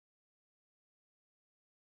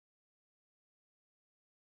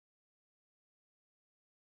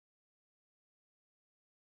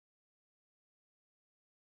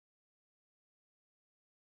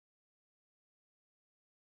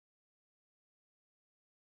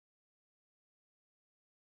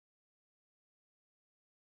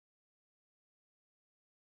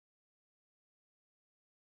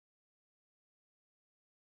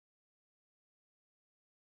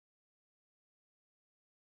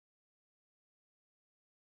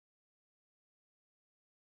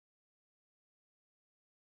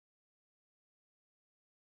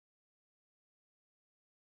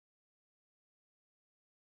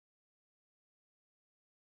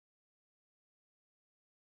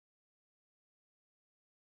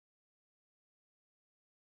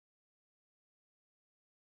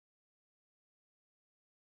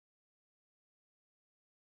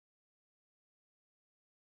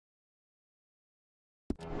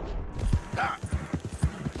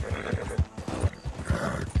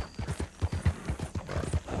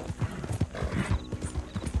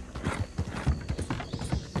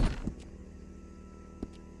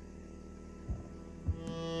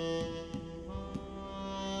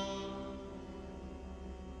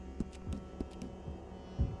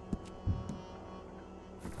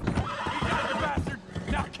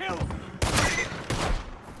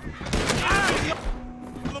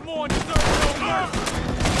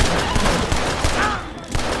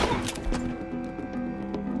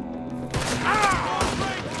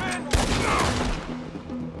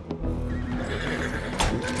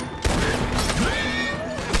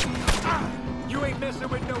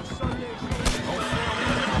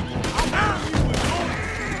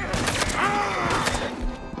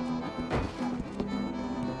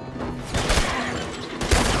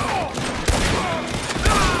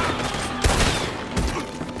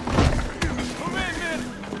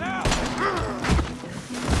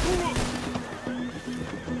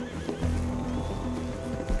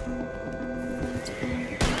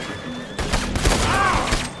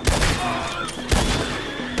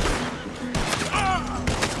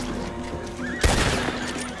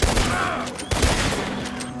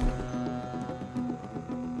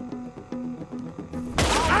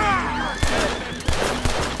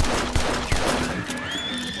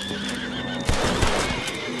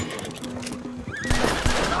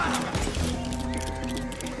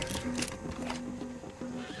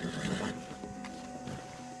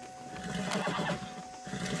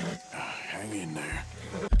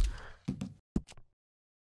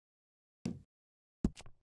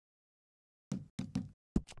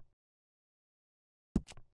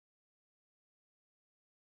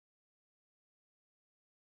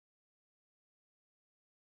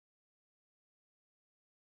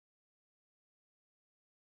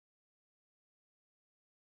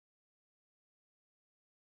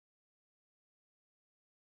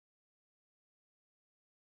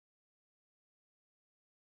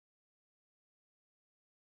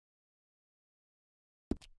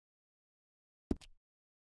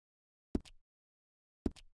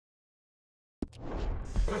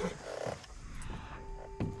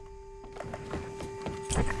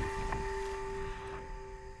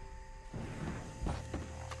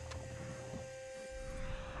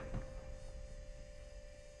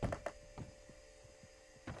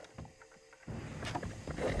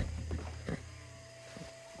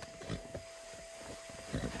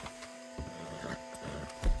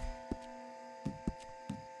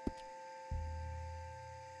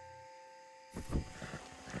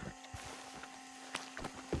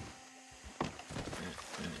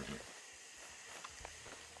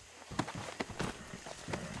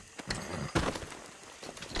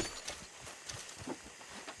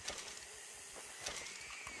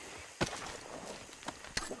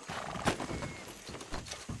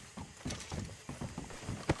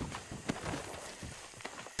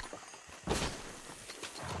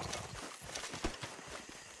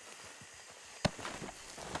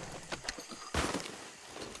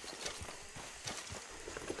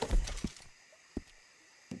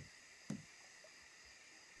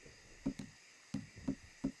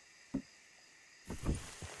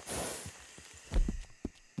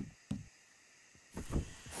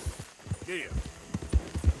Yeah.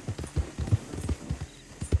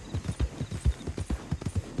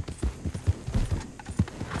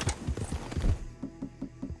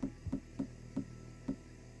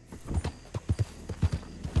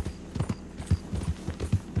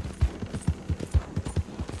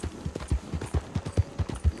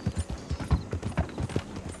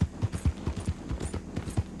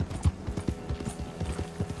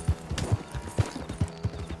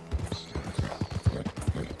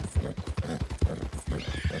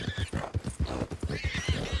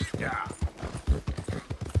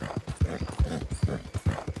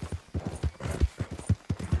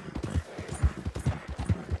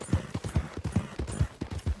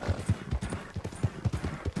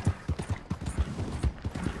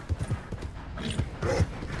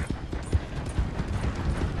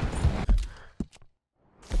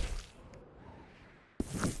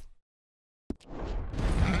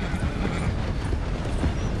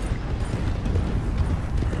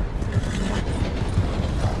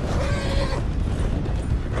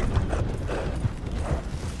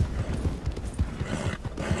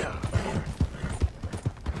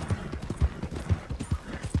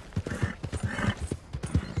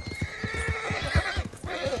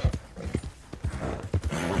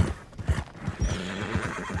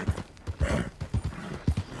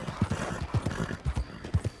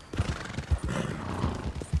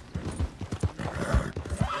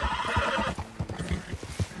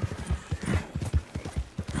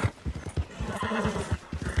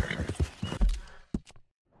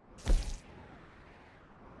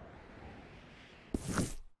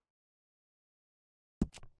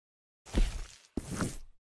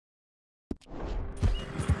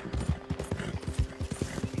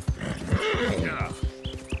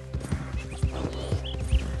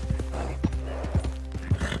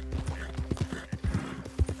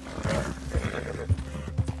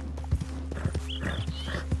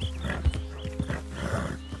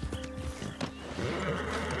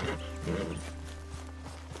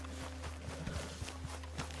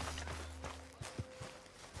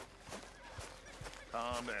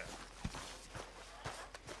 Calm down.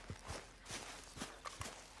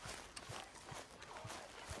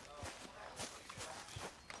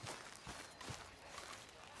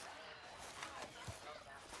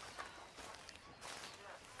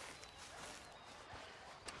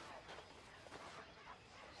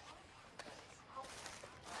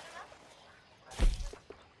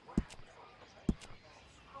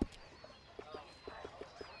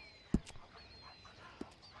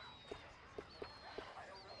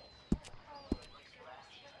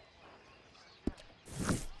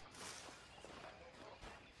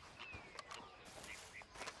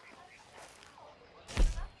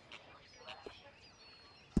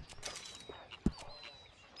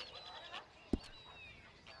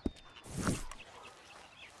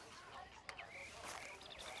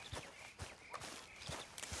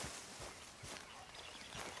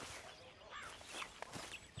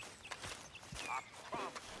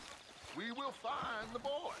 We will find the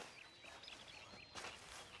boy.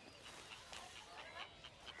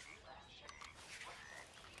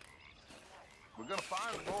 We're gonna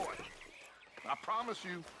find the boy. I promise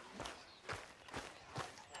you.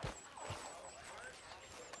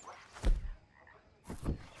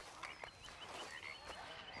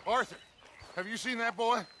 Arthur, have you seen that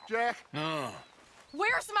boy, Jack? No.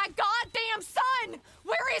 Where's my goddamn son?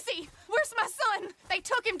 Where is he? Where's my son? They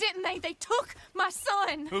took him, didn't they? They took my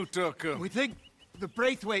son. Who took him? We think The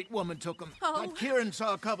Braithwaite woman took him. Oh. Kieran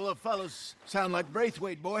saw a couple of fellows sound like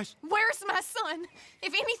Braithwaite boys. Where's my son?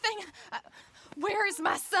 If anything, where is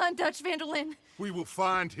my son, Dutch Vanderlyn? We will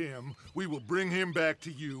find him, we will bring him back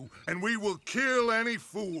to you, and we will kill any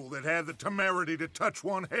fool that had the temerity to touch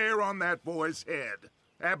one hair on that boy's head.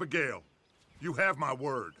 Abigail, you have my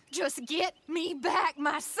word. Just get me back,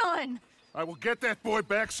 my son. I will get that boy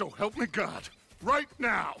back, so help me God. Right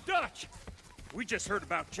now. Dutch! We just heard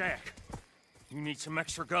about Jack. You need some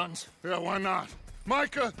extra guns? Yeah, why not?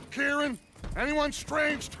 Micah, Kieran, anyone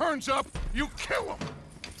strange turns up, you kill him.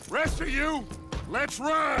 Rest of you, let's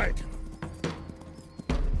ride.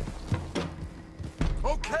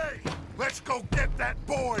 Okay, let's go get that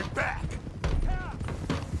boy back.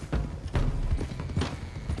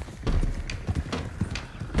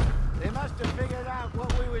 They must have figured out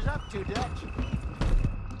what we was up to, Dutch.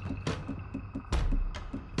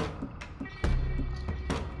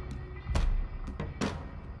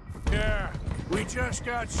 Yeah, we just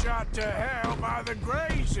got shot to hell by the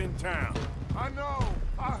Greys in town. I know,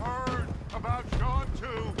 I heard about Sean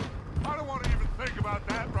too. I don't want to even think about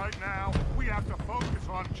that right now. We have to focus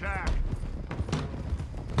on Jack.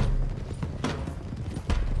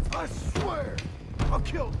 I swear, I'll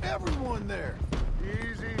kill everyone there.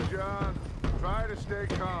 Easy, John. Try to stay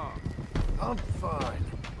calm. I'm fine.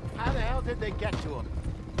 How the hell did they get to him?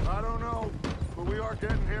 I don't know, but we are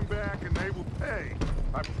getting him back and they will pay.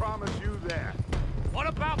 I promise you that. What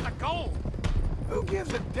about the gold? Who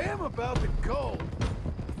gives a damn about the gold?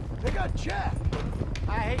 They got Jack.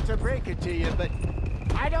 I hate to break it to you, but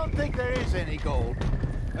I don't think there is any gold.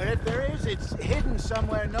 And if there is, it's hidden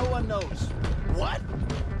somewhere no one knows. What?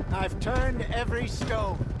 I've turned every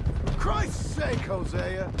stone. Christ's sake,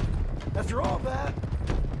 Hosea. After all that,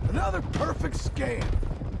 another perfect scam.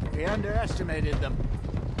 We underestimated them.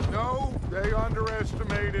 No, they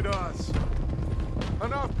underestimated us.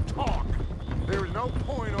 Enough talk. There is no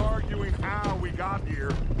point arguing how we got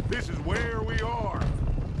here. This is where we are.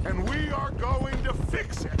 And we are going to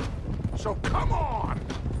fix it. So come on!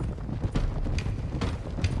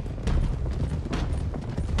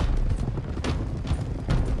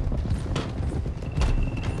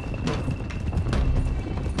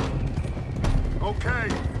 Okay,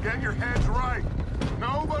 get your heads right.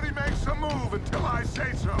 Nobody makes a move until I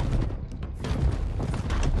say so.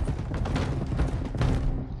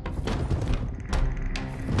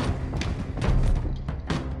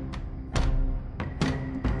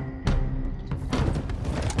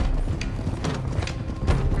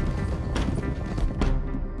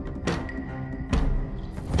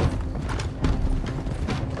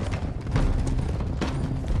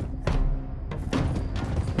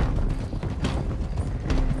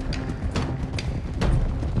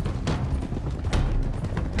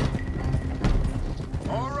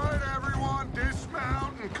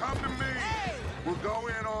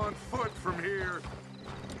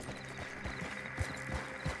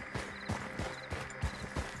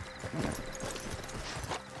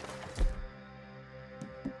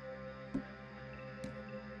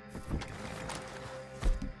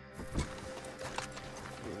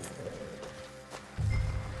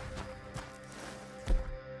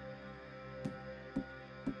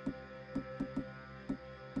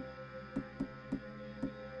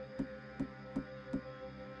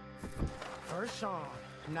 First Sean,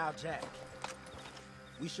 now Jack.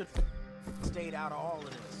 We should stayed out of all of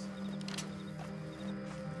this.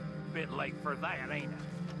 Bit late for that, ain't it?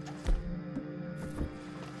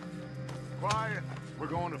 Quiet. We're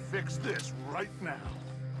going to fix this right now.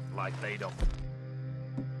 Like they don't.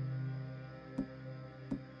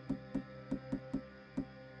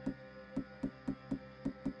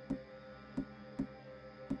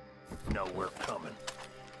 Know we're coming.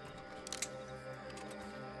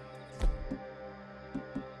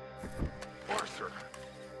 Arthur.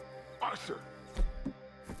 Arthur.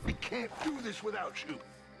 We can't do this without you.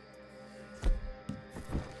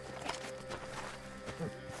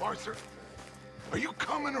 Arthur, are you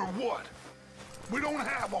coming or what? We don't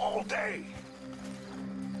have all day.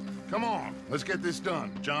 Come on, let's get this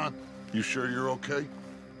done. John, you sure you're okay?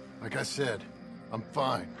 Like I said, I'm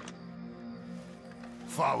fine.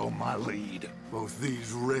 Follow my lead. Both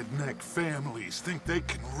these redneck families think they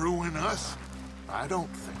can ruin us? I don't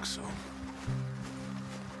think so.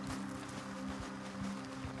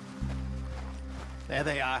 There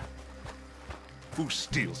they are. Who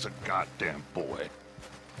steals a goddamn boy?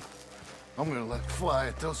 I'm gonna let fly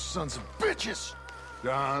at those sons of bitches!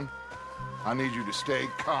 Don, I need you to stay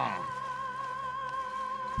calm.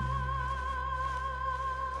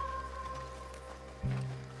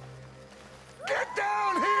 Get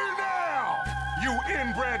down here now, you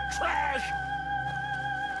inbred trash!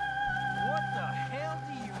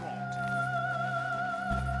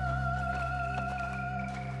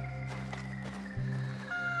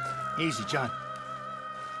 Easy, John.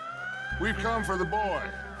 We've come for the boy.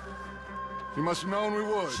 You must have known we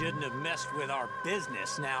would. Shouldn't have messed with our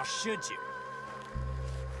business now, should you?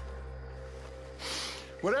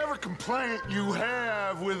 Whatever complaint you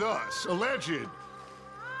have with us, alleged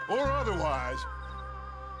or otherwise,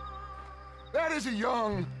 that is a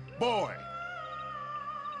young boy.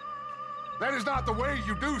 That is not the way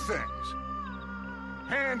you do things.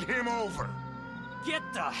 Hand him over. Get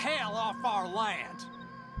the hell off our land!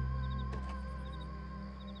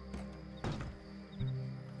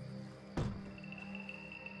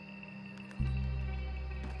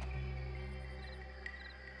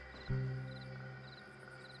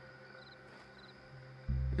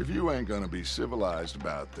 If you ain't gonna be civilized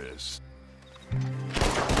about this...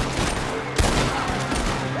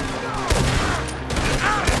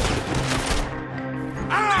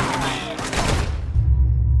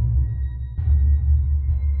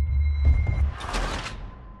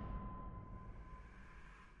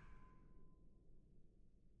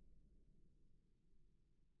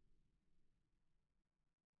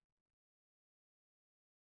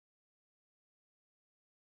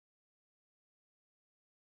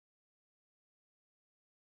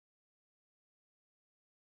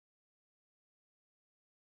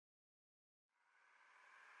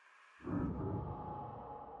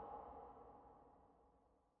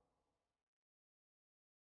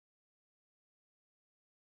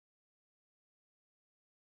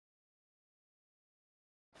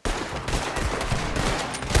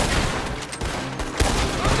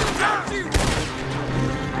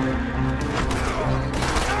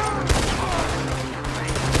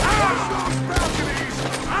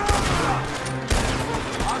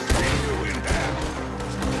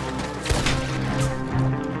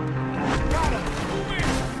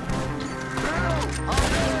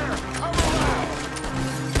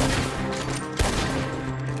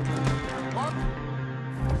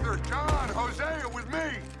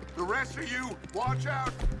 rest of you, watch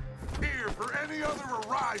out here for any other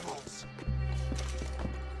arrivals.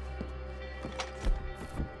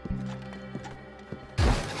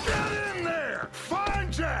 Get in there!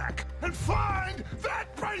 Find Jack! And find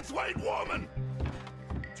that Braithwaite woman!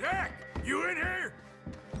 Jack, you in here?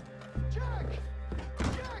 Jack!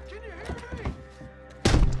 Jack, can you hear me?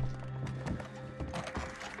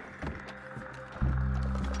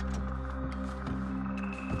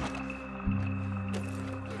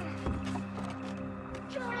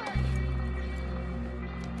 Jack!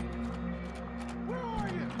 Where are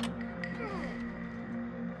you?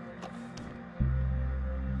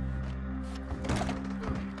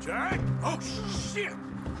 Jack? Oh, shit!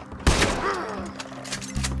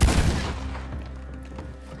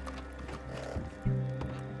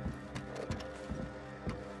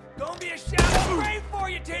 Gonna be a shout of praise for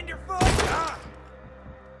you, tenderfoot! Ah!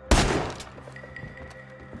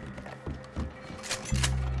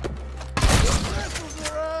 Missiles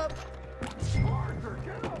are up! Arthur,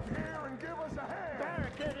 get up here and give us a hand!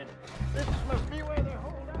 Barricaded. This must be where they're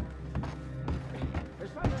holed up.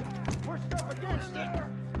 There's something. We're stuck against it.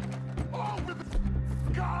 Open the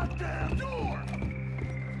goddamn door!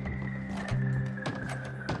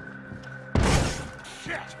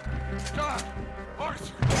 Shit! John!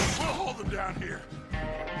 Arthur! We'll hold them down here.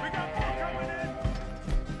 We got more coming in!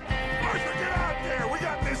 Arthur, get out there! We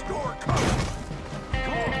got this door covered!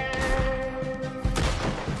 Come on!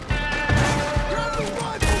 You're the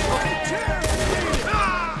one who wanted chance!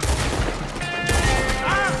 Ah!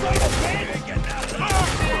 Ah, son of a bitch! Get out of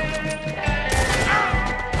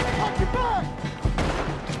Watch your back!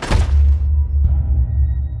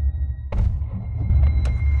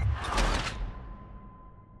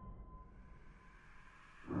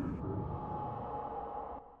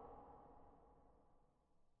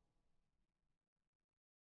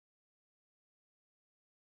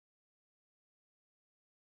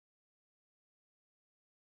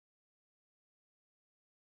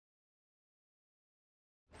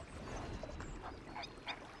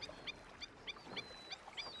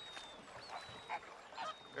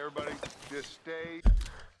 Everybody, just stay